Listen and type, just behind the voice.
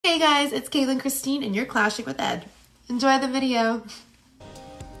Hey guys, it's Caitlin Christine and you're clashing with Ed. Enjoy the video.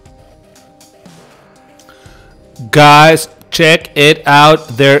 Guys, check it out.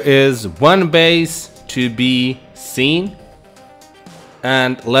 There is one base to be seen.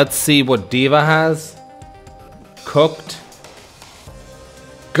 And let's see what Diva has. Cooked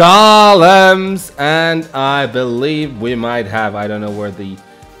golems, and I believe we might have, I don't know where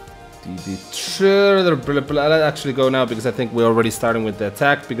let's actually go now, because I think we're already starting with the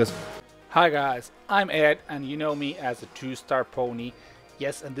attack. Because hi guys, I'm Ed and you know me as a 2-star pony.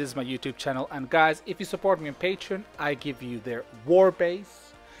 Yes, and this is my YouTube channel. And guys, if you support me on Patreon, I give you their war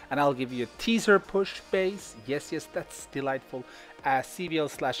base, and I'll give you a teaser push base. Yes, that's delightful. A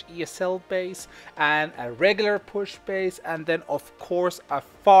CWL/ESL base and a regular push base, and then of course a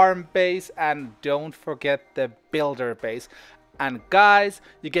farm base, and don't forget the builder base. And guys,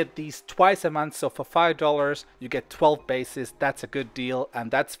 you get these twice a month, so for $5 you get 12 bases. That's a good deal,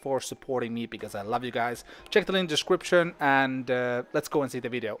 and that's for supporting me because I love you guys. Check the link in the description, and let's go and see the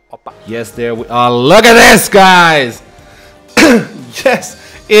video. Oppa. Yes, there we are. Look at this, guys. Yes,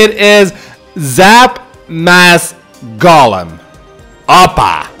 it is Zap Mass Golem.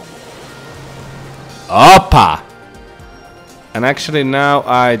 Oppa. And actually now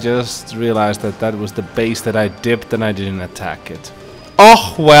I just realized that that was the base that I dipped and I didn't attack it.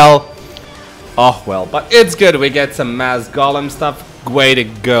 Oh well, but it's good. We get some mass golem stuff. Way to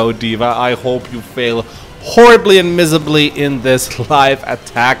go, Diva. I hope you fail horribly and miserably in this live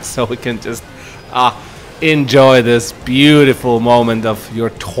attack so we can just enjoy this beautiful moment of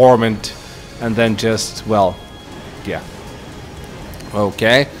your torment, and then just, well, yeah.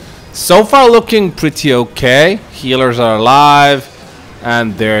 Okay, so far looking pretty okay. Healers are alive,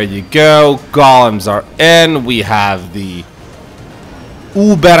 and there you go. Golems are in. We have the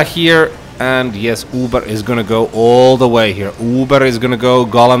Uber here, and yes, Uber is gonna go all the way here. Uber is gonna go.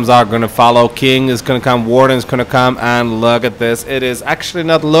 Golems are gonna follow. King is gonna come. Warden is gonna come, and look at this. It is actually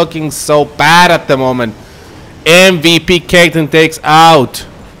not looking so bad at the moment. MVP Caitlin takes out.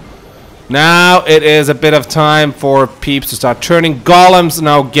 Now it is a bit of time for peeps to start turning. Golems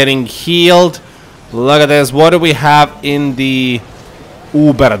now getting healed. Look at this. What do we have in the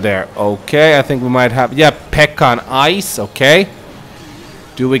Uber there? Okay, I think we might have, yeah, Peck on ice. Okay.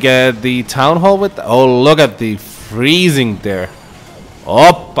 Do we get the town hall with the, oh, look at the freezing there.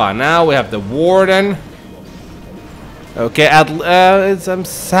 Oppa, now we have the warden. Okay, I'm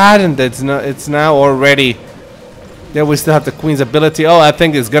saddened that it's now already. Yeah, we still have the queen's ability. Oh, I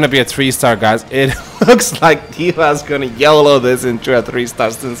think it's gonna be a 3-star, guys. It looks like Diva's gonna YOLO this into a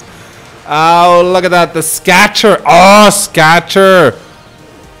 3-star since. Oh, look at that, the Scatcher. Oh, Scatcher.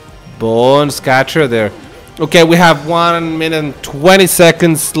 Bone Scatcher there. Okay, we have 1 minute and 20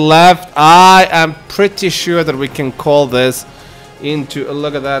 seconds left. I am pretty sure that we can call this into.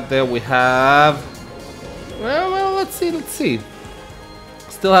 Look at that. There we have. Well, let's see.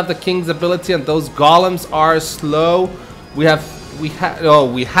 Still have the king's ability, and those golems are slow. We had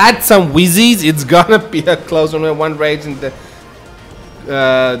some whizzies. It's gonna be a close one. One rage in the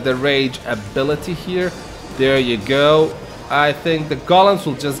rage ability here. There you go. I think the golems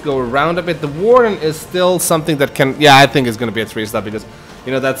will just go around a bit. The warden is still something that can. Yeah, I think it's gonna be a 3-star because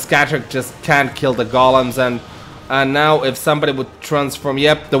you know that scatter just can't kill the golems. And now if somebody would transform,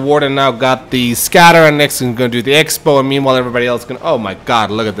 yep, the warden now got the scatter, and next is gonna do the expo, and meanwhile everybody else can. Oh my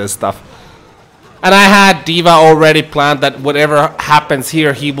god, look at this stuff. And I had Diva already planned that whatever happens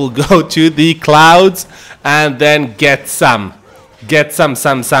here, he will go to the clouds and then get some what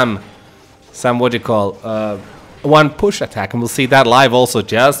do you call, one push attack, and we'll see that live also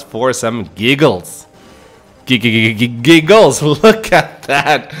just for some giggles. Giggles, look at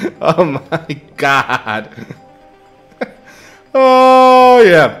that. Oh my god. Oh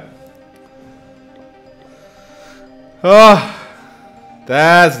yeah. Oh,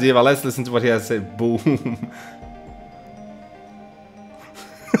 that's Diva. Let's listen to what he has to say. Boom.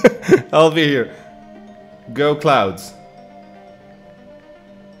 I'll be here. Go clouds.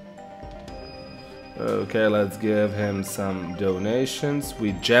 Okay, let's give him some donations.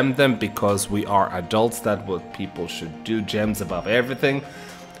 We gem them because we are adults. That's what people should do. Gems above everything.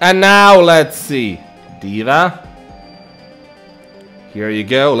 And now let's see. Diva. Here you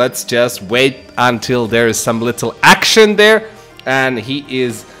go. Let's just wait until there is some little action there. And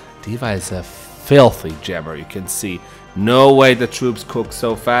Diva is a filthy gemmer, you can see. No way the troops cook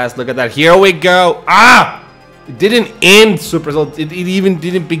so fast. Look at that. Here we go. Ah! It didn't end super. It even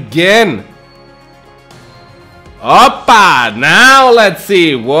didn't begin. Oppa! Now let's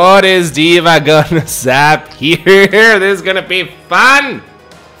see. What is Diva gonna zap here? This is gonna be fun!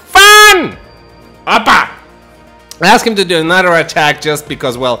 Fun! Oppa! Ask him to do another attack just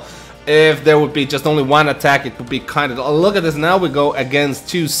because, well, if there would be just only one attack, it would be kind of... Oh, look at this, now we go against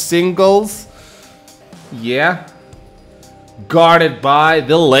 2 singles. Yeah. Guarded by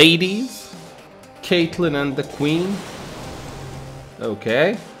the ladies. Caitlyn and the Queen.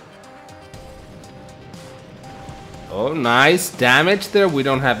 Okay. Oh, nice damage there. We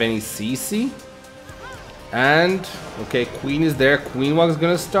don't have any CC. And, okay, Queen is there. Queen Walk is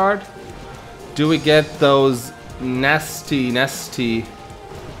gonna start. Do we get those nasty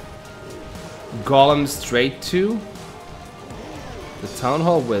Golem straight to the Town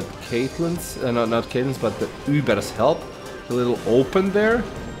Hall with Caitlyn's, no, not Caitlyn's, but the Uber's help? A little open there.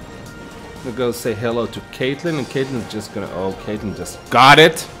 I'm gonna go say hello to Caitlyn, and Caitlyn's just gonna, oh, Caitlyn just got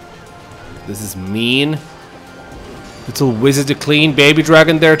it. This is mean. Little wizard to clean, baby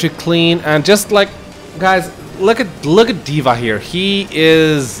dragon there to clean, and just like, guys, look at Diva here. He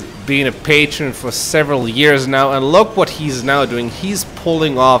is being a patron for several years now, and look what he's now doing. He's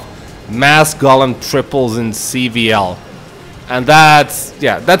pulling off mass golem triples in CWL, and that's,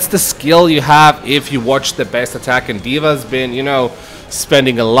 yeah, that's the skill you have if you watch the best attack. And Diva's been, you know,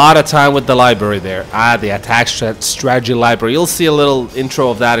 spending a lot of time with the library there. The attack strategy library. You'll see a little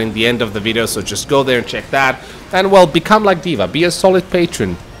intro of that in the end of the video, so just go there and check that. And well, become like Diva. Be a solid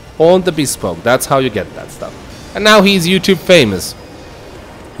patron on the Bespoke. That's how you get that stuff. And now he's YouTube famous.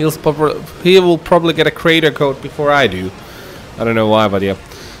 He will probably get a creator code before I do. I don't know why, but yeah.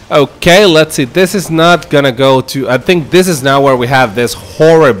 Okay, let's see. This is not gonna go to... I think this is now where we have this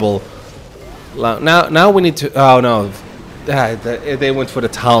horrible... Now we need to... Oh no. They went for the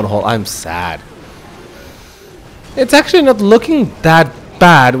Town Hall. I'm sad. It's actually not looking that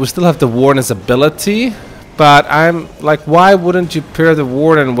bad. We still have the Warden's ability. But I'm like, why wouldn't you pair the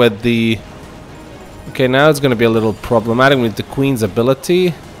Warden with the... Okay, now it's gonna be a little problematic with the Queen's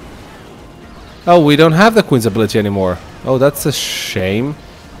ability. Oh, we don't have the Queen's ability anymore. Oh, that's a shame.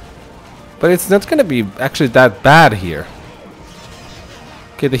 But it's not gonna be actually that bad here.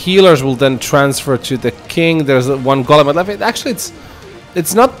 Okay, the healers will then transfer to the King. There's one Golem left. Actually,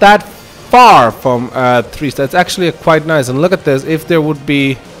 it's not that far from 3 stars. It's actually quite nice. And look at this. If there would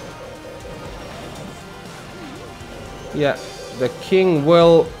be... Yeah, the King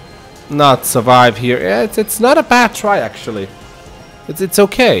will not survive here. Yeah, it's not a bad try, actually. It's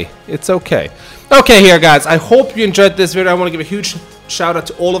okay. It's okay. Okay, here, guys. I hope you enjoyed this video. I want to give a huge shout out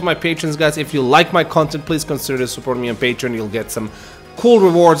to all of my patrons, guys. If you like my content, please consider supporting me on Patreon. You'll get some cool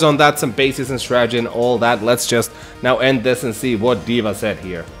rewards on that, some bases and strategy and all that. Let's just now end this and see what Diva said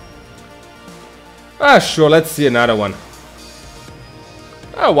here. Sure, let's see another one.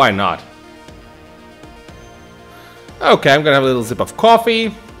 Oh, why not? Okay, I'm gonna have a little sip of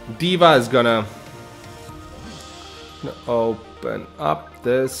coffee. Diva is gonna open up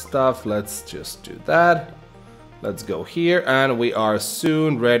this stuff. Let's just do that. Let's go here, and we are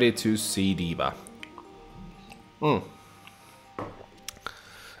soon ready to see Diva.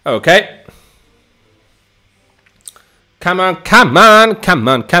 Okay. Come on, come on, come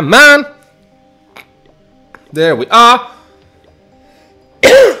on, come on. There we are.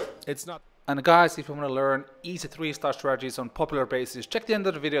 It's not... And guys, if you want to learn easy 3-star strategies on popular bases, check the end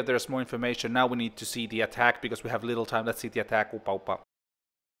of the video. There's more information. Now we need to see the attack because we have little time. Let's see the attack. Oopa, oopa.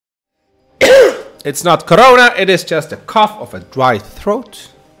 It's not corona, it is just a cough of a dry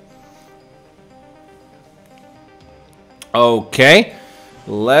throat. Okay.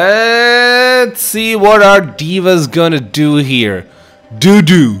 Let's see what our Diva's gonna do here.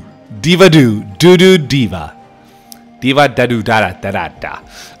 Do-do. Diva-do. Do-do Diva. Diva da do da da da da da.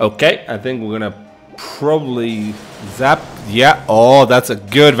 Okay, I think we're gonna probably zap. Yeah, oh, that's a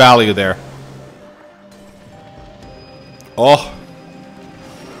good value there. Oh.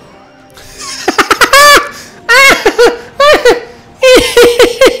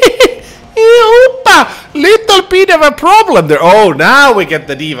 Little bit of a problem there. Oh, now we get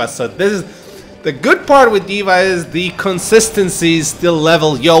the Diva. So this is the good part with Diva is the consistency is still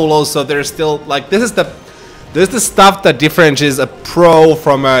level YOLO. So there's still like this is the stuff that differentiates a pro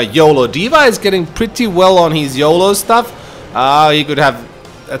from a YOLO. Diva is getting pretty well on his YOLO stuff. He could have,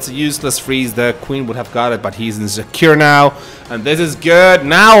 that's a useless freeze. The Queen would have got it, but he's insecure now, and this is good.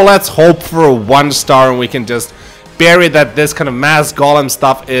 Now let's hope for a 1-star, and we can just bury that this kind of mass golem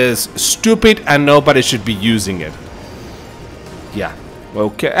stuff is stupid and nobody should be using it. Yeah.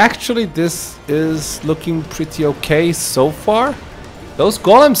 Okay, actually this is looking pretty okay so far. Those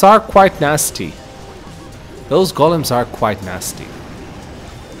golems are quite nasty. Those golems are quite nasty.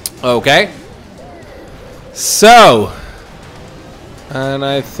 Okay. So, and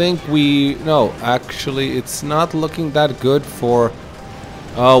I think no, actually it's not looking that good for...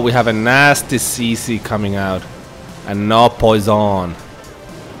 Oh, we have a nasty CC coming out. and no poison.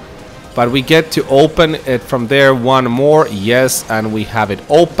 But we get to open it from there one more. Yes, and we have it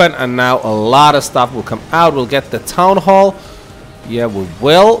open. And now a lot of stuff will come out. We'll get the town hall. Yeah, we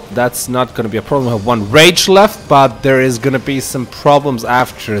will. That's not going to be a problem. We have one rage left, but there is going to be some problems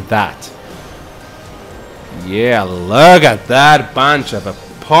after that. Yeah, look at that bunch of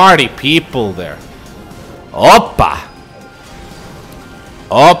party people there. Oppa!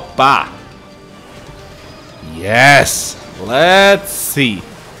 Oppa! Yes! Let's see.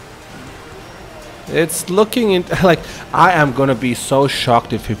 It's looking in like I am gonna be so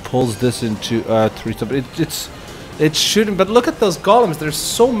shocked if he pulls this into 3-star. It shouldn't. But look at those golems. There's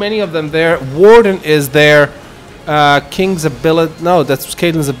so many of them there. Warden is there. King's ability. No, that's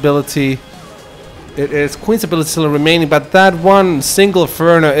Caitlyn's ability. It is Queen's ability still remaining, but that one single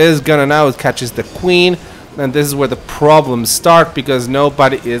Inferno is gonna now it catches the Queen, and this is where the problems start because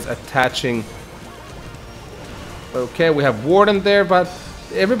nobody is attaching. Okay, we have Warden there, but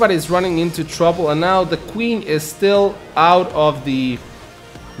everybody's running into trouble, and now the Queen is still out of the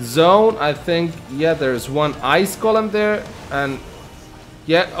zone. I think, yeah, there's one ice golem there, and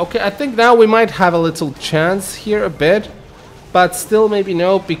yeah, okay, I think now we might have a little chance here a bit, but still maybe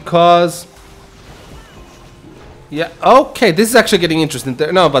no, because yeah, okay, this is actually getting interesting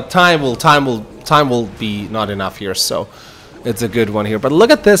there. No, but time will be not enough here, so it's a good one here. But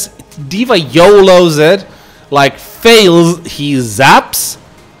look at this, Diva YOLOs it, like fails, he zaps.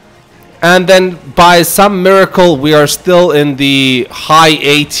 And then by some miracle we are still in the high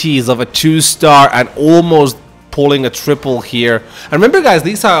 80s of a 2-star and almost pulling a triple here. And remember guys,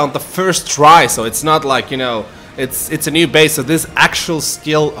 these are on the first try, so it's not like, you know, it's a new base, so this actual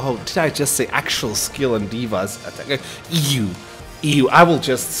skill, oh, did I just say actual skill in Diva's attack? Ew, I will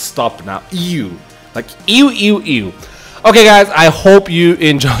just stop now. Ew. Like ew. Okay guys, I hope you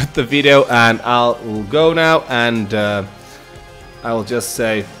enjoyed the video, and I'll go now, and I will just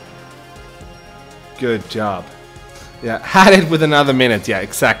say good job. Yeah, had it with another minute. Yeah,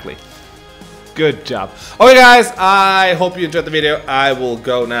 exactly. Good job. Okay guys, I hope you enjoyed the video. I will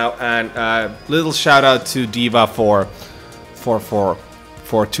go now, and little shout out to Diva for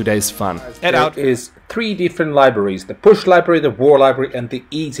today's fun. Head out is 3 different libraries: the push library, the war library, and the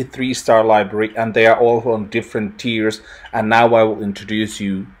easy 3-star library, and they are all on different tiers. And now I will introduce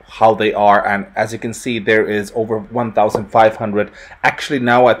you how they are. And as you can see, there is over 1,500. Actually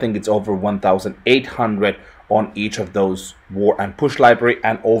now I think it's over 1,800 on each of those war and push library,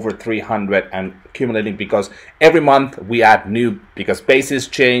 and over 300 and accumulating, because every month we add new, because bases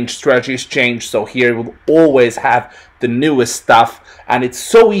change, strategies change, so here we'll always have the newest stuff, and it's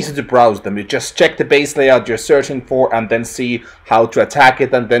so easy to browse them. You just check the base layout you're searching for and then see how to attack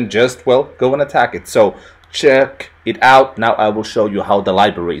it, and then just, well, go and attack it. So check it out. Now I will show you how the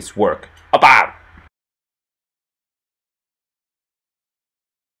libraries work. Bye-bye!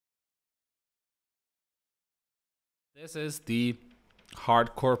 This is the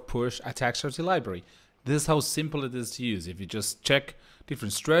hardcore push attack strategy library. This is how simple it is to use. If you just check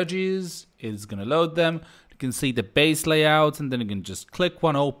different strategies, it's gonna load them. You can see the base layouts, and then you can just click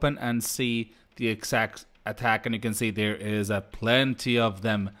one open and see the exact attack, and you can see there is a plenty of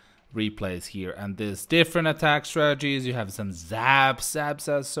them replays here. And there's different attack strategies. You have some zaps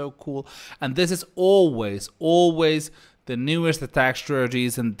are so cool, and this is always the newest attack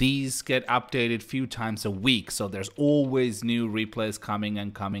strategies, and these get updated few times a week, so there's always new replays coming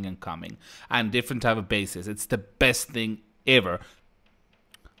and different type of bases. It's the best thing ever.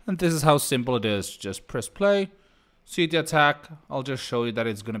 And this is how simple it is. Just press play, see the attack. I'll just show you that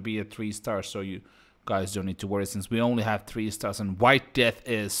it's gonna be a 3-star, so you guys don't need to worry, since we only have 3 stars, and White Death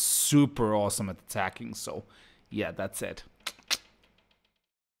is super awesome at attacking. So yeah, that's it.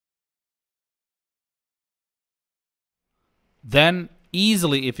 Then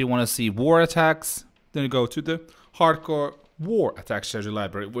easily, if you want to see war attacks, then you go to the hardcore war attack strategy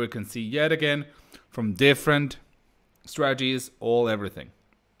library, where you can see yet again from different strategies, everything.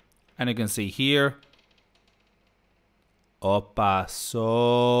 And you can see here, oppa,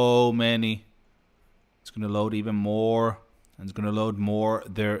 so many. It's gonna load even more, and it's gonna load more.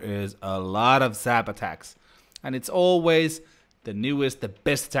 There is a lot of zap attacks, and it's always the newest, the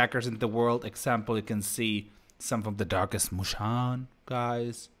best attackers in the world. Example, you can see some from the Darkest Mushan,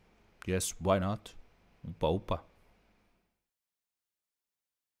 guys. Yes, why not? Opa, opa.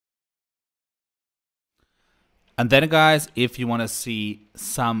 And then, guys, if you want to see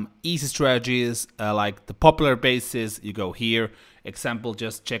some easy strategies, like the popular bases, you go here. Example,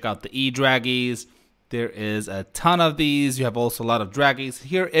 just check out the E-Draggies, There is a ton of these. You have also a lot of draggies.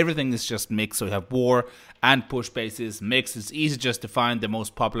 Here, everything is just mixed. So you have war and push bases mixed. It's easy just to find the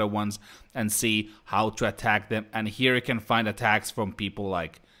most popular ones and see how to attack them. And here you can find attacks from people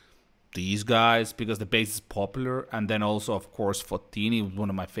like these guys, because the base is popular. And then also, of course, Th13, one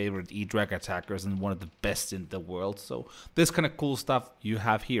of my favorite E-Drag attackers and one of the best in the world. So this kind of cool stuff you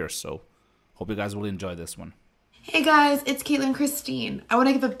have here. So hope you guys will enjoy this one. Hey guys, it's Caitlin Christine. I want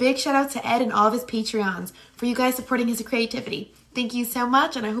to give a big shout out to Ed and all of his Patreons for you guys supporting his creativity. Thank you so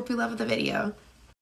much, and I hope you love the video.